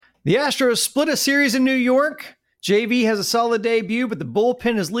The Astros split a series in New York. JV has a solid debut, but the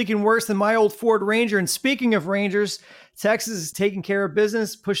bullpen is leaking worse than my old Ford Ranger. And speaking of Rangers, Texas is taking care of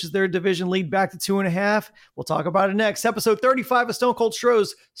business, pushes their division lead back to 2.5. We'll talk about it next. Episode 35 of Stone Cold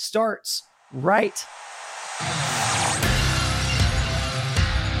Stros starts right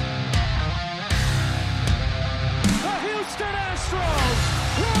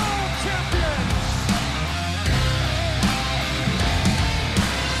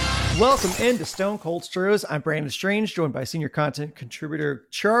Welcome into Stone Cold Stros. I'm Brandon Strange, joined by senior content contributor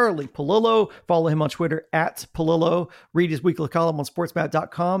Charlie Palillo. Follow him on Twitter at Palillo. Read his weekly column on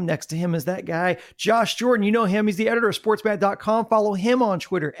sportsmat.com. Next to him is that guy, Josh Jordan. You know him. He's the editor of sportsmat.com. Follow him on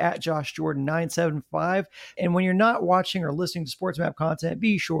Twitter at JoshJordan975. And when you're not watching or listening to SportsMap content,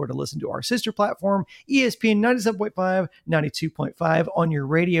 be sure to listen to our sister platform, ESPN 97.5, 92.5 on your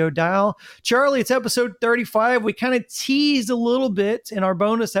radio dial. Charlie, it's episode 35. We kind of teased a little bit in our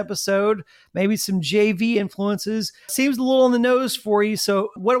bonus episode. Maybe some JV influences. Seems a little on the nose for you. So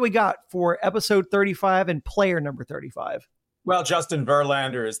what do we got for episode 35 and player number 35? Well, Justin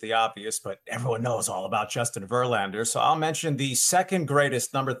Verlander is the obvious, but everyone knows all about Justin Verlander. So I'll mention the second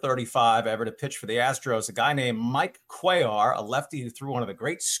greatest number 35 ever to pitch for the Astros, a guy named Mike Cuellar, a lefty who threw one of the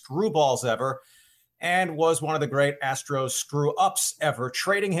great screwballs ever and was one of the great Astros screw-ups ever.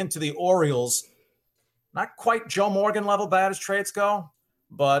 Trading him to the Orioles, not quite Joe Morgan level bad as trades go.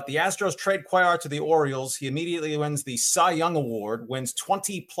 But the Astros trade Cuellar to the Orioles. He immediately wins the Cy Young Award, wins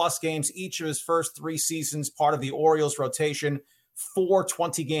 20-plus games each of his first 3 seasons, part of the Orioles rotation, 4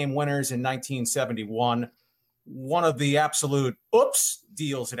 20-game winners in 1971. One of the absolute oops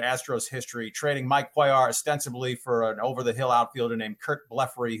deals in Astros history, trading Mike Cuellar ostensibly for an over-the-hill outfielder named Kurt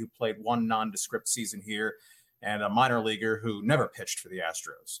Blefary, who played 1 nondescript season here, and a minor leaguer who never pitched for the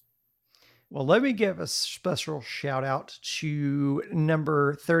Astros. Well, let me give a special shout out to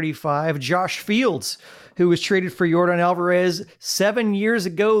number 35, Josh Fields, who was traded for Yordan Alvarez 7 years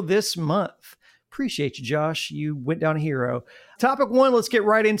ago this month. Appreciate you, Josh. You went down a hero. Topic 1, let's get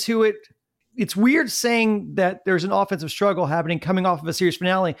right into it. It's weird saying that there's an offensive struggle happening coming off of a series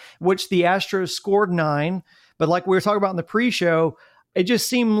finale, which the Astros scored 9. But like we were talking about in the pre-show, it just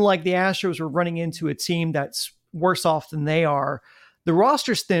seemed like the Astros were running into a team that's worse off than they are. The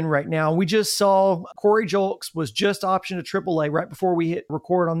roster's thin right now. We just saw Corey Julks was just optioned to AAA right before we hit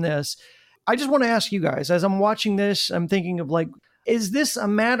record on this. I just want to ask you guys, as I'm watching this, I'm thinking of is this a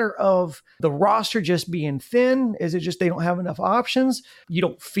matter of the roster just being thin? Is it just they don't have enough options? You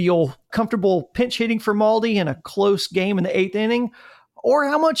don't feel comfortable pinch hitting for Maldi in a close game in the 8th inning? Or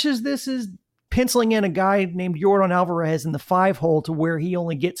how much is this penciling in a guy named Yordan Alvarez in the 5-hole to where he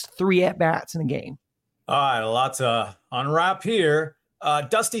only gets 3 at-bats in a game? All right, a lot to unwrap here.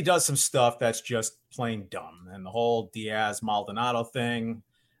 Dusty does some stuff that's just plain dumb. And the whole Diaz-Maldonado thing,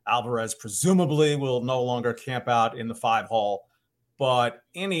 Alvarez presumably will no longer camp out in the 5-hole. But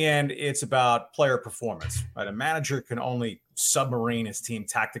in the end, it's about player performance. Right? A manager can only submarine his team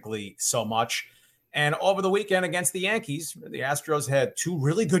tactically so much. And over the weekend against the Yankees, the Astros had 2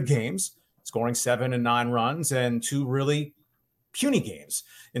 really good games, scoring 7 and 9 runs, and 2 really puny games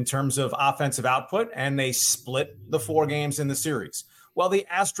in terms of offensive output, and they split the 4 games in the series. Well, the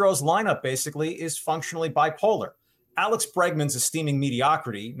Astros lineup basically is functionally bipolar. Alex Bregman's a steaming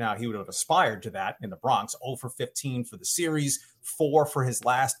mediocrity. Now, he would have aspired to that in the Bronx. 0 for 15 for the series, 4 for his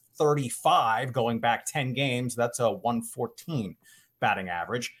last 35 going back 10 games. That's a 114 batting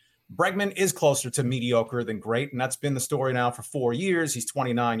average. Bregman is closer to mediocre than great, and that's been the story now for 4 years. He's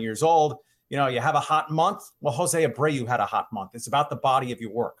 29 years old. You know, you have a hot month. Well, Jose Abreu had a hot month. It's about the body of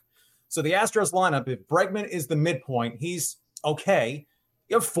your work. So the Astros lineup, if Bregman is the midpoint, he's okay.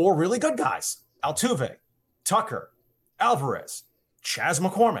 You have 4 really good guys. Altuve, Tucker, Alvarez, Chas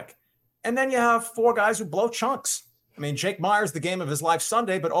McCormick. And then you have 4 guys who blow chunks. I mean, Jake Meyers, the game of his life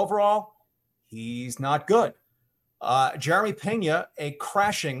Sunday, but overall, he's not good. Jeremy Pena, a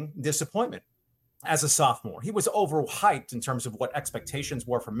crashing disappointment. As a sophomore, he was overhyped in terms of what expectations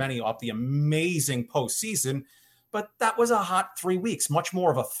were for many off the amazing postseason, but that was a hot 3 weeks, much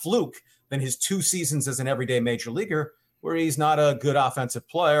more of a fluke than his 2 seasons as an everyday major leaguer, where he's not a good offensive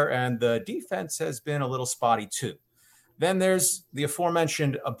player, and the defense has been a little spotty too. Then there's the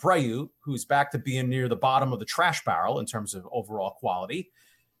aforementioned Abreu, who's back to being near the bottom of the trash barrel in terms of overall quality.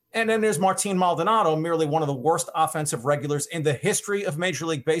 And then there's Martin Maldonado, merely one of the worst offensive regulars in the history of Major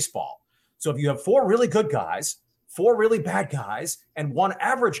League Baseball. So if you have 4 really good guys, 4 really bad guys, and 1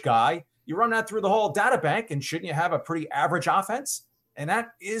 average guy, you run that through the whole data bank, and shouldn't you have a pretty average offense? And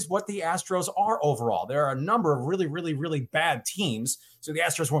that is what the Astros are overall. There are a number of really, really, really bad teams. So the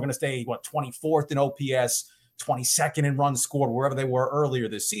Astros weren't going to stay, 24th in OPS, 22nd in runs scored, wherever they were earlier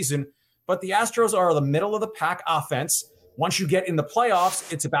this season. But the Astros are the middle of the pack offense. Once you get in the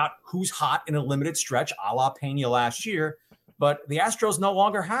playoffs, it's about who's hot in a limited stretch, a la Pena last year. But the Astros no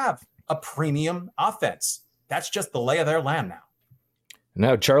longer have a premium offense. That's just the lay of their land now.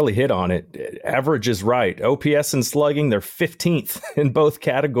 No, Charlie hit on it. Average is right. OPS and slugging, they're 15th in both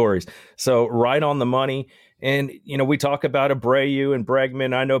categories. So right on the money. And, we talk about Abreu and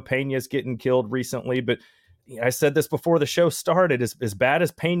Bregman. I know Pena's getting killed recently, but I said this before the show started. As bad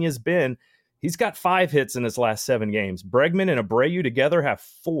as Pena's been, he's got 5 hits in his last 7 games. Bregman and Abreu together have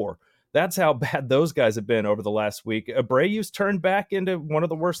 4. That's how bad those guys have been over the last week. Abreu's turned back into one of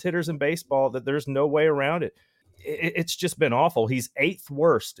the worst hitters in baseball. That there's no way around it. It's just been awful. He's 8th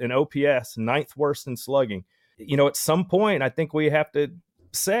worst in OPS, 9th worst in slugging. At some point, I think we have to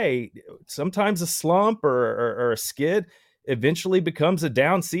say sometimes a slump or a skid eventually becomes a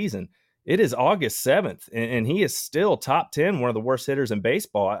down season. It is August 7th, and he is still top 10, one of the worst hitters in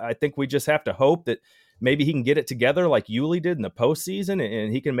baseball. I think we just have to hope that maybe he can get it together like Yuli did in the postseason,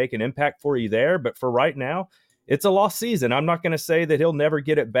 and he can make an impact for you there. But for right now, it's a lost season. I'm not going to say that he'll never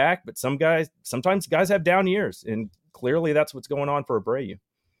get it back, but sometimes guys have down years, and clearly that's what's going on for Abreu.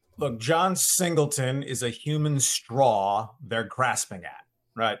 Look, John Singleton is a human straw they're grasping at,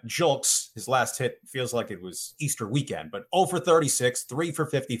 right? Julks, his last hit feels like it was Easter weekend, but 0 for 36, 3 for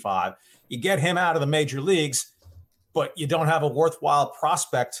 55. You get him out of the major leagues, but you don't have a worthwhile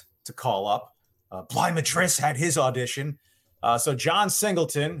prospect to call up. Bly Madris had his audition. So John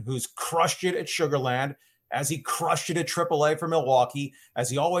Singleton, who's crushed it at Sugarland, as he crushed it at AAA for Milwaukee, as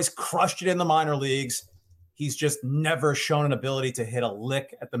he always crushed it in the minor leagues, he's just never shown an ability to hit a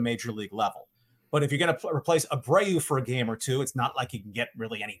lick at the major league level. But if you're going to replace Abreu for a game or two, it's not like you can get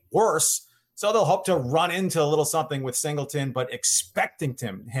really any worse. So they'll hope to run into a little something with Singleton, but expecting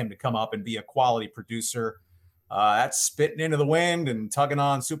him to come up and be a quality producer. That's spitting into the wind and tugging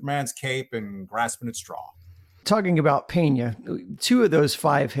on Superman's cape and grasping at straw. Talking about Pena, 2 of those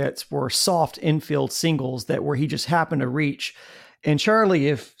 5 hits were soft infield singles where he just happened to reach. And Charlie,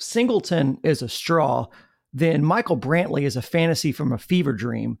 if Singleton is a straw, then Michael Brantley is a fantasy from a fever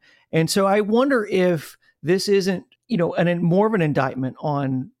dream. And so I wonder if this isn't, more of an indictment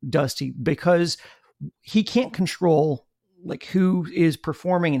on Dusty, because he can't control like who is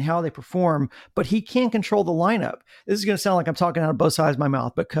performing and how they perform, but he can control the lineup. This is going to sound like I'm talking out of both sides of my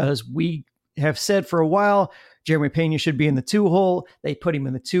mouth, because we have said for a while, Jeremy Pena should be in the 2-hole. They put him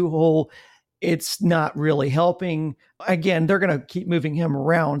in the 2-hole. It's not really helping. Again, they're going to keep moving him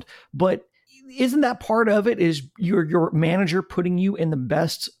around, but isn't that part of it? Is your manager putting you in the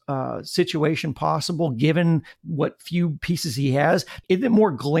best situation possible, given what few pieces he has? Is it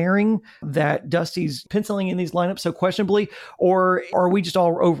more glaring that Dusty's penciling in these lineups so questionably, or are we just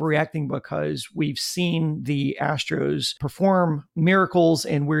all overreacting because we've seen the Astros perform miracles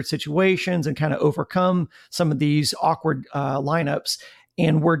in weird situations and kind of overcome some of these awkward lineups,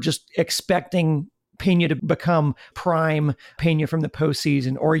 and we're just expecting Pena to become prime Pena from the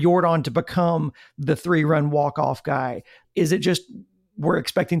postseason, or Yordan to become the 3-run walk-off guy? Is it just we're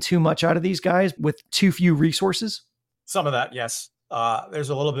expecting too much out of these guys with too few resources? Some of that, yes. There's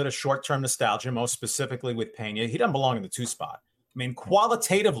a little bit of short-term nostalgia, most specifically with Pena. He doesn't belong in the 2 spot. I mean,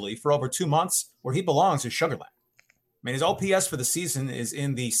 qualitatively, for over 2 months, where he belongs is Sugarland. I mean, his OPS for the season is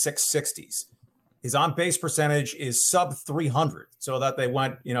in the 660s. His on-base percentage is sub 300, so that they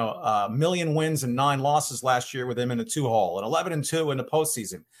went, a million wins and 9 losses last year with him in the 2-hole, and 11-2 in the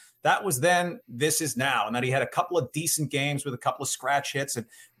postseason. That was then, this is now. And then he had a couple of decent games with a couple of scratch hits and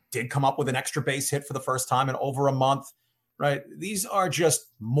did come up with an extra base hit for the first time in over a month, right? These are just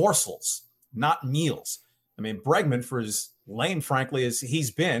morsels, not meals. I mean, Bregman, for as lame, frankly, as he's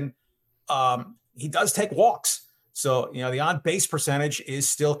been, he does take walks. So, the on-base percentage is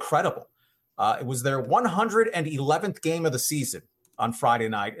still credible. It was their 111th game of the season on Friday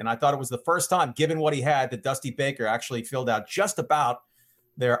night, and I thought it was the first time, given what he had, that Dusty Baker actually filled out just about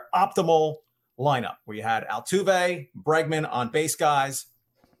their optimal lineup, where you had Altuve, Bregman on base guys,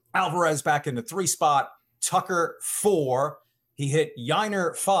 Alvarez back in the 3 spot, Tucker 4. He hit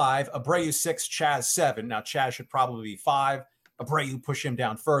Yiner 5, Abreu 6, Chaz 7. Now, Chaz should probably be 5. Abreu push him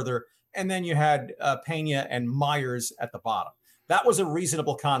down further. And then you had Pena and Myers at the bottom. That was a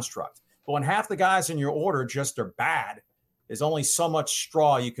reasonable construct. But when half the guys in your order just are bad, there's only so much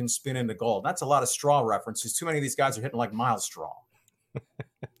straw you can spin into gold. That's a lot of straw references. Too many of these guys are hitting like Miles Straw.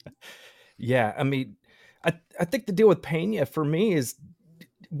 Yeah, I mean, I think the deal with Pena for me is,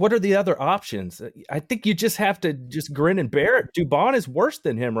 what are the other options? I think you just have to just grin and bear it. Dubon is worse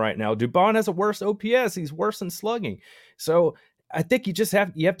than him right now. Dubon has a worse OPS. He's worse in slugging. So I think you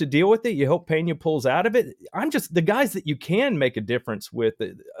have to deal with it. You hope Pena pulls out of it. I'm just the guys that you can make a difference with,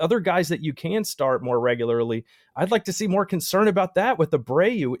 other guys that you can start more regularly. I'd like to see more concern about that with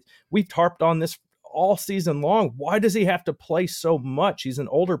Abreu. We've harped on this all season long. Why does he have to play so much? He's an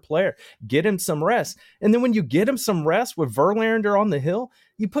older player. Get him some rest. And then when you get him some rest with Verlander on the hill,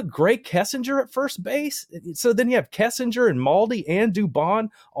 you put Greg Kessinger at first base. So then you have Kessinger and Maldi and Dubon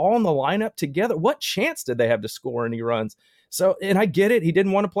all in the lineup together. What chance did they have to score any runs? So, and I get it. He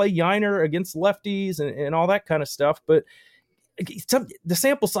didn't want to play Yiner against lefties and all that kind of stuff, but the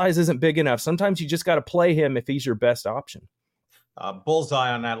sample size isn't big enough. Sometimes you just got to play him if he's your best option.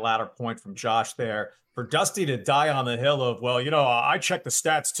 Bullseye on that latter point from Josh there. For Dusty to die on the hill of, well, I checked the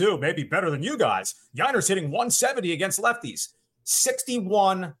stats too, maybe better than you guys. Yiner's hitting 170 against lefties,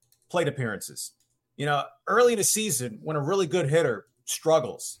 61 plate appearances. Early in the season, when a really good hitter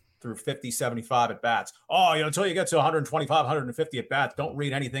struggles through 50, 75 at bats, until you get to 125, 150 at bats, don't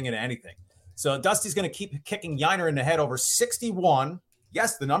read anything into anything. So Dusty's going to keep kicking Yiner in the head over 61.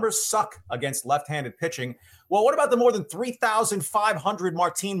 Yes, the numbers suck against left-handed pitching. Well, what about the more than 3,500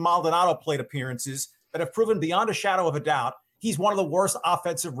 Martin Maldonado plate appearances that have proven beyond a shadow of a doubt he's one of the worst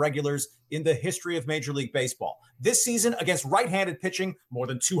offensive regulars in the history of Major League Baseball? This season, against right-handed pitching, more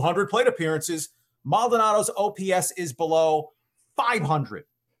than 200 plate appearances, Maldonado's OPS is below 500.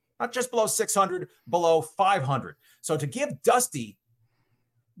 Not just below 600, below 500. So to give Dusty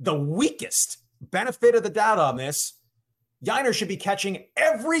the weakest benefit of the doubt on this, Yiner should be catching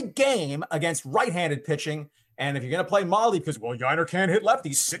every game against right-handed pitching. And if you're going to play Maldi because, Yiner can't hit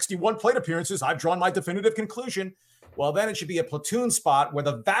lefties, 61 plate appearances, I've drawn my definitive conclusion. Well, then it should be a platoon spot where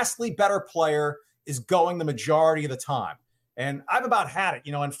the vastly better player is going the majority of the time. And I've about had it.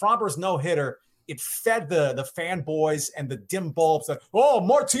 In Framber's no-hitter, it fed the fanboys and the dim bulbs that,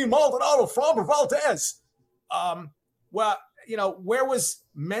 Martin Maldonado, Framber Valdez. Where was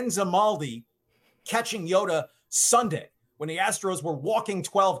Menza Maldi catching Yoda Sunday when the Astros were walking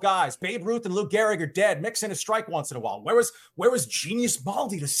 12 guys? Babe Ruth and Lou Gehrig are dead. Mix in a strike once in a while. Where was genius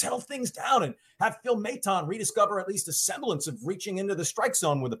Maldi to settle things down and have Phil Maton rediscover at least a semblance of reaching into the strike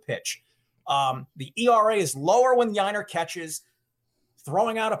zone with a pitch? The ERA is lower when Yiner catches.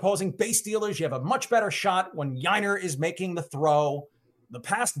 Throwing out opposing base stealers, you have a much better shot when Yiner is making the throw. The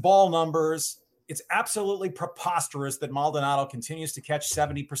passed ball numbers, it's absolutely preposterous that Maldonado continues to catch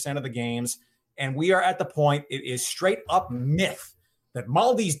 70% of the games. And we are at the point, it is straight up myth that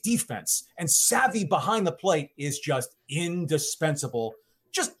Maldi's defense and savvy behind the plate is just indispensable.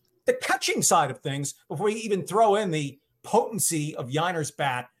 Just the catching side of things before you even throw in the potency of Yiner's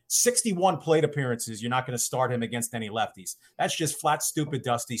bat. 61 plate appearances. You're not going to start him against any lefties. That's just flat stupid,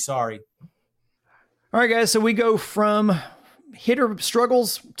 Dusty. Sorry. All right, guys. So we go from hitter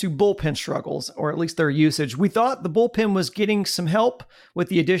struggles to bullpen struggles, or at least their usage. We thought the bullpen was getting some help with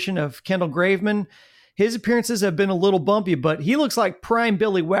the addition of Kendall Graveman. His appearances have been a little bumpy, but he looks like prime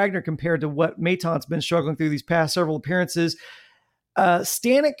Billy Wagner compared to what Maton's been struggling through these past several appearances.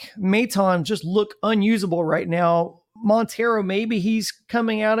 Stanek, Maton just look unusable right now. Montero, maybe he's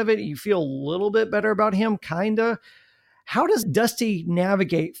coming out of it. You feel a little bit better about him, kind of. How does Dusty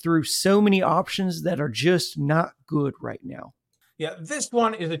navigate through so many options that are just not good right now? Yeah, this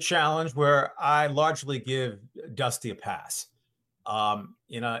one is a challenge where I largely give Dusty a pass.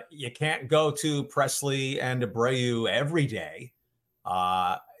 You can't go to Presley and Abreu every day.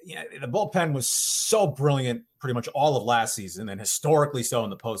 The bullpen was so brilliant pretty much all of last season and historically so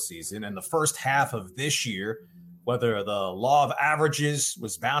in the postseason. And the first half of this year, whether the law of averages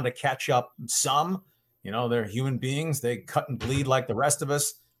was bound to catch up some, they're human beings. They cut and bleed like the rest of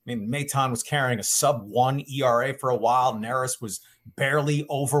us. I mean, Maton was carrying a sub-1 ERA for a while. Neris was barely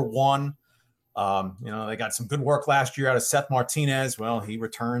over 1. They got some good work last year out of Seth Martinez. Well, he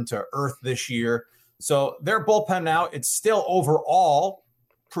returned to earth this year. So their bullpen now, it's still overall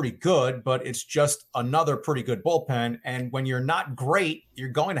pretty good, but it's just another pretty good bullpen. And when you're not great, you're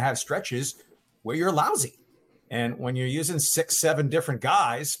going to have stretches where you're lousy. And when you're using 6-7 different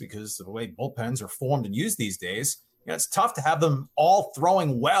guys, because of the way bullpens are formed and used these days, it's tough to have them all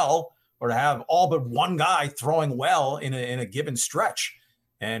throwing well or to have all but one guy throwing well in a given stretch.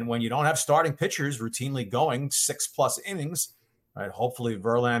 And when you don't have starting pitchers routinely going 6+ innings, right? Hopefully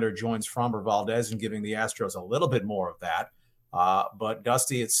Verlander joins Framber Valdez and giving the Astros a little bit more of that. But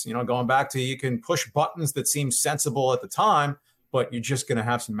Dusty, it's, going back to, you can push buttons that seem sensible at the time, but you're just going to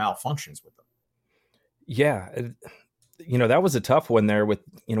have some malfunctions with them. Yeah. That was a tough one there with,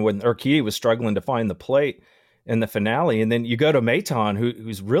 when Urquidy was struggling to find the plate in the finale. And then you go to Maton,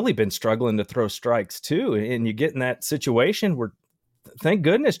 who's really been struggling to throw strikes too. And you get in that situation where, thank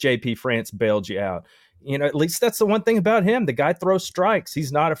goodness JP France bailed you out. At least that's the one thing about him. The guy throws strikes.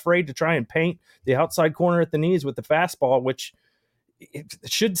 He's not afraid to try and paint the outside corner at the knees with the fastball, which it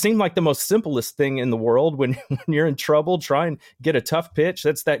should seem like the most simplest thing in the world when you're in trouble. Try and get a tough pitch.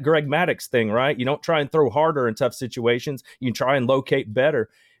 That's that Greg Maddux thing, right? You don't try and throw harder in tough situations. You try and locate better.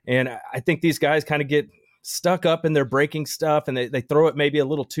 And I think these guys kind of get stuck up in their breaking stuff, and they throw it maybe a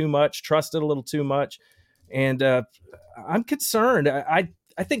little too much, trust it a little too much. And I'm concerned.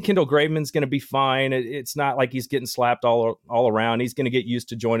 I think Kendall Graveman's going to be fine. It's not like he's getting slapped all around. He's going to get used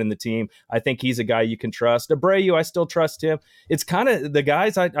to joining the team. I think he's a guy you can trust. Abreu, I still trust him. It's kind of the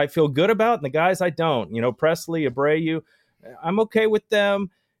guys I feel good about and the guys I don't. Presley, Abreu, I'm okay with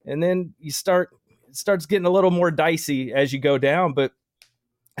them. And then it starts getting a little more dicey as you go down. But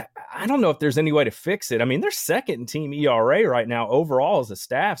I don't know if there's any way to fix it. I mean, they're second in team ERA right now overall as a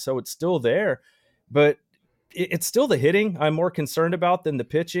staff, so it's still there. But it's still the hitting I'm more concerned about than the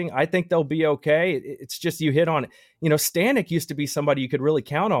pitching. I think they'll be okay. It's just you hit on it. Stanek used to be somebody you could really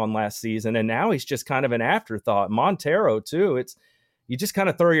count on last season, and now he's just kind of an afterthought. Montero, too. You just kind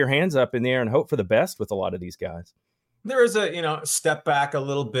of throw your hands up in the air and hope for the best with a lot of these guys. There is a step back a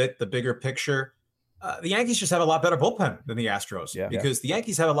little bit, the bigger picture. The Yankees just have a lot better bullpen than the Astros because the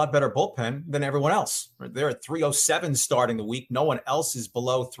Yankees have a lot better bullpen than everyone else. They're at 307 starting the week. No one else is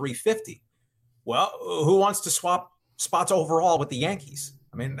below 350. Well, who wants to swap spots overall with the Yankees?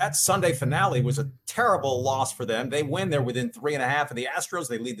 I mean, that Sunday finale was a terrible loss for them. They win. They're within 3.5 of the Astros.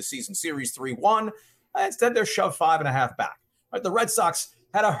 They lead the season series 3-1. Instead, they're shoved 5.5 back. Right, the Red Sox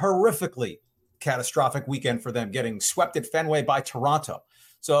had a horrifically catastrophic weekend for them, getting swept at Fenway by Toronto.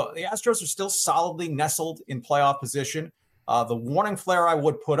 So the Astros are still solidly nestled in playoff position. The warning flare I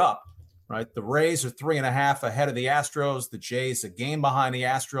would put up, right? The Rays are 3.5 ahead of the Astros. The Jays a game behind the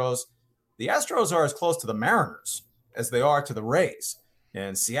Astros. The Astros are as close to the Mariners as they are to the Rays.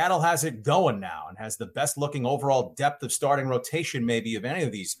 And Seattle has it going now and has the best looking overall depth of starting rotation maybe of any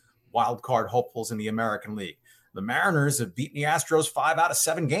of these wild card hopefuls in the American League. The Mariners have beaten the Astros 5 out of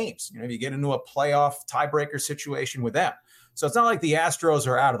 7 games. If you get into a playoff tiebreaker situation with them. So it's not like the Astros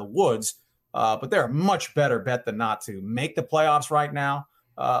are out of the woods, but they're a much better bet than not to make the playoffs right now.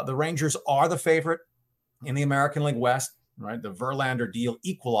 The Rangers are the favorite in the American League West. Right, the Verlander deal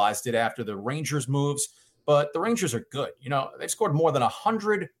equalized it after the Rangers moves, but the Rangers are good. They've scored more than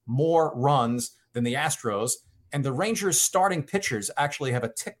 100 more runs than the Astros, and the Rangers starting pitchers actually have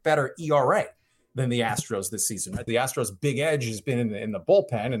a tick better ERA than the Astros this season. Right? The Astros' big edge has been in the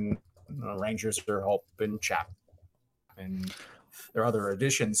bullpen, and the Rangers are hoping Chap and their other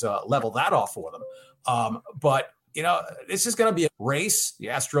additions level that off for them. But this is going to be a race. The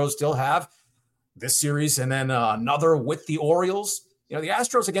Astros still have this series and then another with the Orioles. The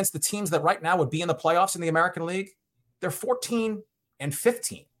Astros against the teams that right now would be in the playoffs in the American League, they're 14-15.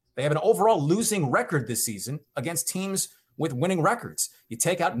 They have an overall losing record this season against teams with winning records. You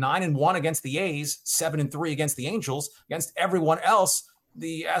take out 9-1 against the A's, 7-3 against the Angels. Against everyone else,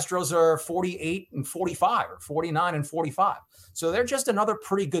 the Astros are 48-45 or 49-45. So they're just another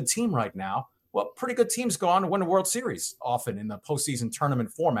pretty good team right now. Well, pretty good teams go on to win a World Series often in the postseason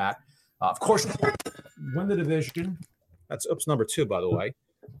tournament format. Of course, win the division. That's number 2, by the way.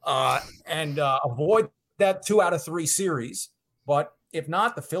 And avoid that 2 out of 3 series. But if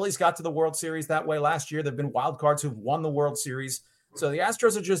not, the Phillies got to the World Series that way last year. There have been wild cards who've won the World Series. So the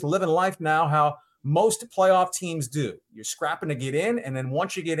Astros are just living life now how most playoff teams do. You're scrapping to get in, and then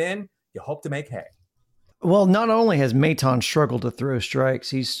once you get in, you hope to make hay. Well, not only has Maton struggled to throw strikes,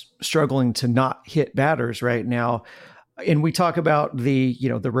 he's struggling to not hit batters right now. And we talk about the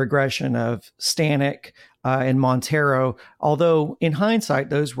regression of Stanek and Montero, although in hindsight,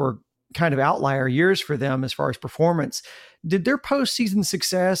 those were kind of outlier years for them as far as performance. Did their postseason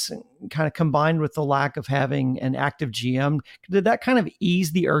success kind of combined with the lack of having an active GM, did that kind of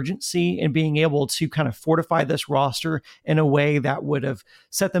ease the urgency in being able to kind of fortify this roster in a way that would have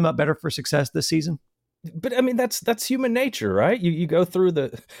set them up better for success this season? But I mean, that's human nature, right? You go through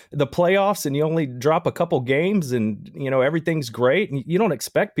the playoffs and you only drop a couple games and, everything's great. And you don't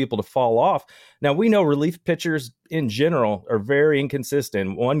expect people to fall off. Now, we know relief pitchers in general are very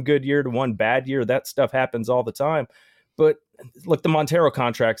inconsistent. One good year to one bad year, that stuff happens all the time. But look, the Montero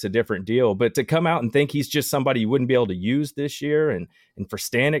contract's a different deal. But to come out and think he's just somebody you wouldn't be able to use this year and for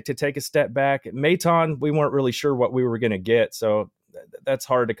Stanek to take a step back, Maton, we weren't really sure what we were going to get. So that's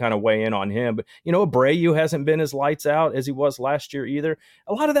hard to kind of weigh in on him. But, Abreu hasn't been as lights out as he was last year either.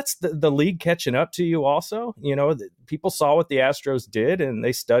 A lot of that's the league catching up to you also. People saw what the Astros did and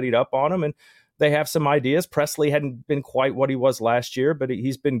they studied up on him and they have some ideas. Presley hadn't been quite what he was last year, but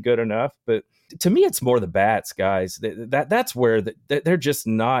he's been good enough. But to me, it's more the bats, guys. That's where they're just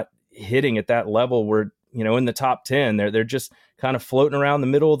not hitting at that level where, in the top 10, they're just kind of floating around the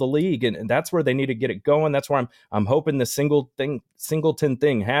middle of the league. And that's where they need to get it going. That's where I'm hoping the Singleton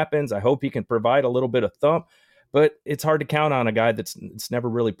thing happens. I hope he can provide a little bit of thump, but it's hard to count on a guy that's never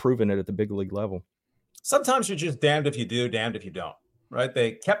really proven it at the big league level. Sometimes you're just damned if you do, damned if you don't, right?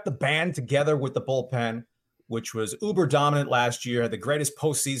 They kept the band together with the bullpen, which was uber dominant last year, had the greatest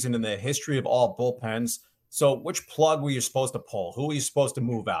postseason in the history of all bullpens. So which plug were you supposed to pull? Who were you supposed to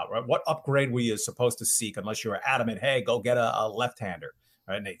move out, right? What upgrade were you supposed to seek unless you were adamant, hey, go get a left-hander,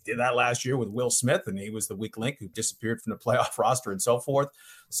 right? And they did that last year with Will Smith, and he was the weak link who disappeared from the playoff roster and so forth.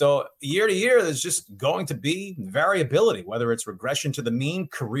 So year to year, there's just going to be variability, whether it's regression to the mean,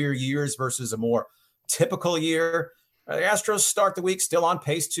 career years versus a more typical year. The Astros start the week still on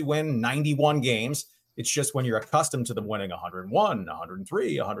pace to win 91 games. It's just when you're accustomed to them winning 101,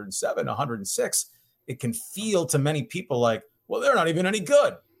 103, 107, 106, it can feel to many people like, well, they're not even any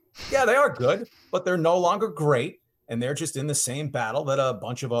good. Yeah, they are good, but they're no longer great, and they're just in the same battle that a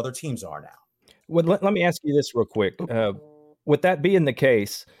bunch of other teams are now. Well, let me ask you this real quick. With that being the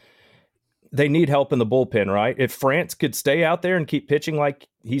case, they need help in the bullpen, right? If France could stay out there and keep pitching like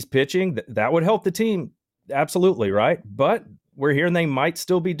he's pitching, that would help the team. Absolutely, right? But we're hearing they might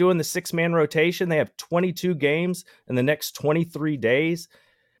still be doing the 6-man rotation. They have 22 games in the next 23 days.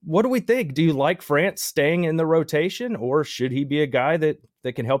 What do we think? Do you like France staying in the rotation, or should he be a guy that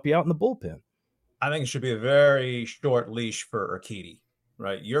can help you out in the bullpen? I think it should be a very short leash for Urquidy,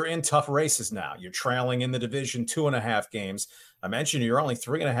 right? You're in tough races now. You're trailing in the division 2.5 games. I mentioned you're only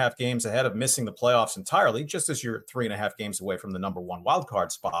 3.5 games ahead of missing the playoffs entirely, just as you're 3.5 games away from the number 1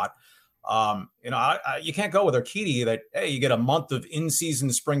 wildcard spot. You can't go with Urquidy that, hey, you get a month of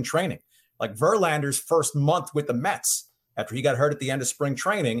in-season spring training. Like Verlander's first month with the Mets after he got hurt at the end of spring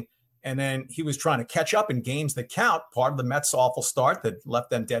training, and then he was trying to catch up in games that count, part of the Mets' awful start that left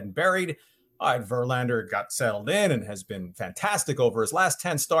them dead and buried. All right, Verlander got settled in and has been fantastic over his last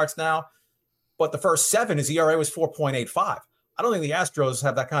 10 starts now, but the first 7, his ERA was 4.85. I don't think the Astros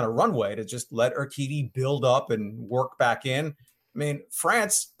have that kind of runway to just let Urquidy build up and work back in. I mean,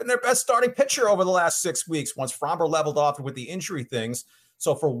 France been their best starting pitcher over the last 6 weeks once Framber leveled off with the injury things.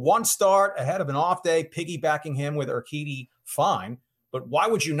 So for one start ahead of an off day, piggybacking him with Urquidy, fine. But why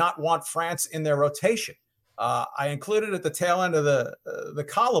would you not want France in their rotation? I included at the tail end of the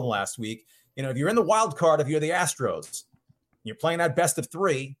column last week, if you're in the wild card, if you're the Astros, you're playing that best of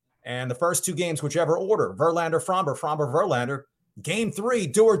 3, and the first 2 games, whichever order, Verlander, Framber, Verlander, game 3,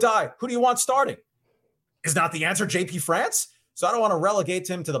 do or die. Who do you want starting? Is not the answer JP France? So I don't want to relegate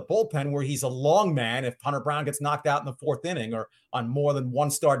him to the bullpen where he's a long man if Hunter Brown gets knocked out in the 4th inning or on more than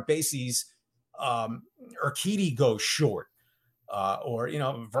one start bases, Urquidy goes short. Or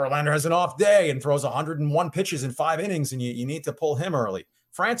Verlander has an off day and throws 101 pitches in 5 innings and you need to pull him early.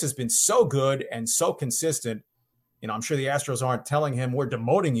 France has been so good and so consistent. I'm sure the Astros aren't telling him we're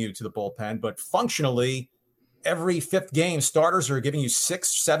demoting you to the bullpen, but functionally, every 5th game, starters are giving you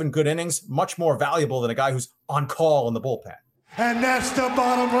 6, 7 good innings, much more valuable than a guy who's on call in the bullpen. And that's the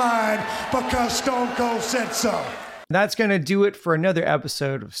bottom line because Stone Cold said so. That's going to do it for another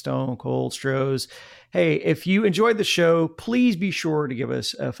episode of Stone Cold Stros. Hey, if you enjoyed the show, please be sure to give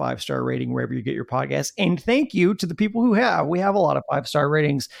us a 5-star rating wherever you get your podcasts. And thank you to the people who have. We have a lot of 5-star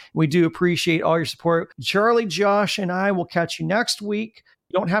ratings. We do appreciate all your support. Charlie, Josh, and I will catch you next week.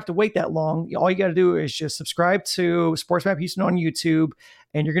 You don't have to wait that long. All you got to do is just subscribe to Sports Map Houston on YouTube,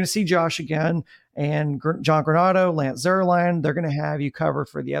 and you're going to see Josh again and John Granado, Lance Zerline. They're going to have you covered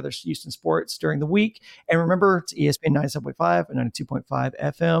for the other Houston sports during the week. And remember, it's ESPN 97.5 and 92.5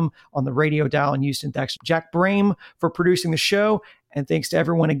 FM on the radio dial in Houston. Thanks to Jack Brame for producing the show. And thanks to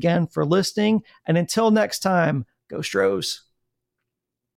everyone again for listening. And until next time, go Stros.